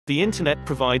The internet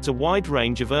provides a wide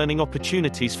range of earning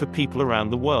opportunities for people around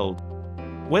the world.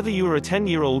 Whether you are a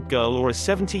 10-year-old girl or a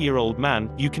 70-year-old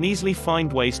man, you can easily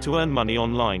find ways to earn money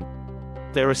online.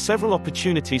 There are several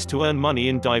opportunities to earn money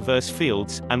in diverse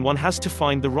fields, and one has to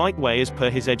find the right way as per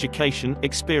his education,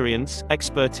 experience,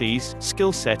 expertise,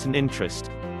 skill set and interest.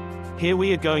 Here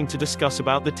we are going to discuss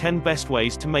about the 10 best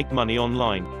ways to make money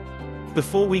online.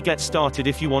 Before we get started,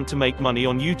 if you want to make money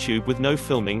on YouTube with no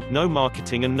filming, no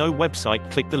marketing and no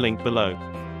website, click the link below.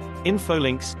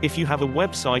 Infolinks: if you have a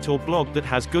website or blog that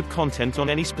has good content on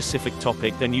any specific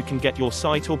topic, then you can get your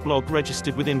site or blog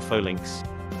registered with Infolinks.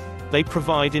 They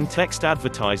provide in-text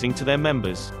advertising to their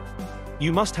members.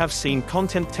 You must have seen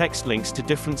content text links to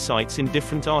different sites in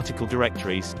different article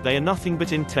directories. They are nothing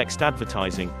but in-text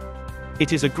advertising.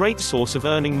 It is a great source of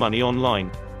earning money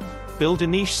online. Build a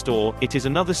niche store: it is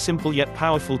another simple yet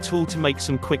powerful tool to make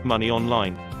some quick money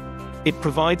online. It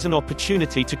provides an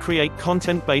opportunity to create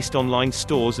content-based online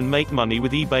stores and make money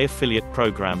with eBay affiliate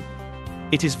program.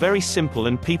 It is very simple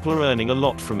and people are earning a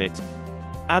lot from it.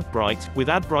 AdBright: with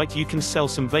AdBright you can sell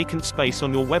some vacant space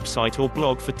on your website or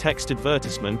blog for text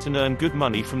advertisement and earn good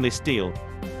money from this deal.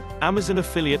 Amazon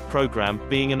affiliate program: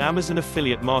 being an Amazon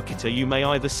affiliate marketer, you may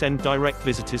either send direct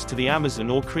visitors to the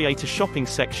Amazon or create a shopping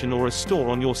section or a store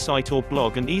on your site or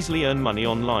blog and easily earn money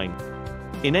online.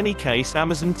 In any case,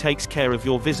 Amazon takes care of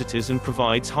your visitors and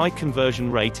provides high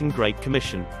conversion rate and great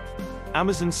commission.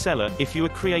 Amazon seller: if you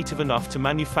are creative enough to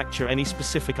manufacture any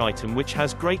specific item which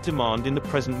has great demand in the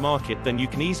present market, then you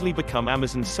can easily become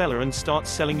Amazon seller and start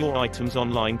selling your items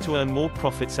online to earn more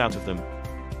profits out of them.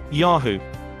 Yahoo!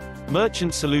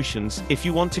 Merchant solutions: if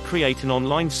you want to create an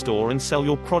online store and sell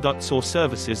your products or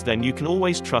services, then you can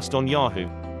always trust on Yahoo!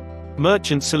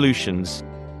 Merchant solutions.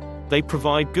 They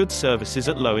provide good services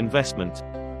at low investment.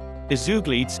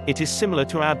 Azugleds: it is similar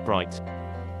to AdBright.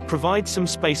 Provide some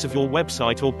space of your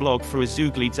website or blog for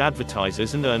Azugleds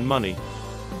advertisers and earn money.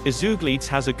 Azugleds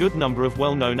has a good number of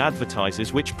well-known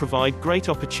advertisers which provide great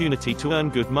opportunity to earn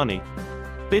good money.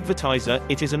 Bidvertiser: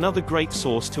 it is another great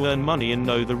source to earn money and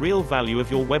know the real value of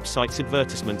your website's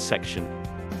advertisement section.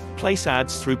 Place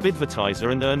ads through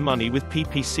Bidvertiser and earn money with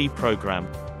PPC program.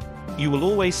 You will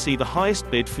always see the highest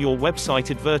bid for your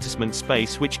website advertisement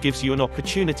space, which gives you an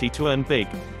opportunity to earn big.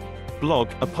 Blog: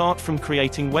 apart from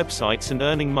creating websites and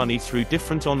earning money through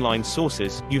different online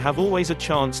sources, you have always a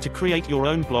chance to create your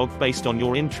own blog based on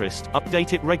your interest,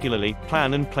 update it regularly,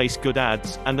 plan and place good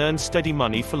ads, and earn steady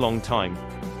money for long time.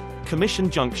 Commission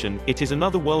Junction: it is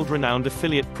another world-renowned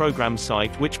affiliate program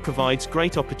site which provides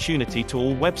great opportunity to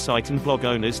all website and blog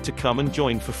owners to come and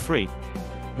join for free.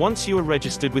 Once you are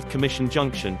registered with Commission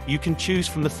Junction, you can choose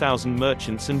from the 1,000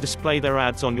 merchants and display their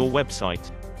ads on your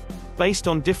website. Based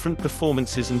on different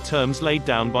performances and terms laid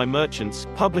down by merchants,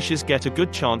 publishers get a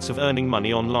good chance of earning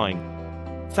money online.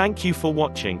 Thank you for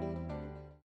watching.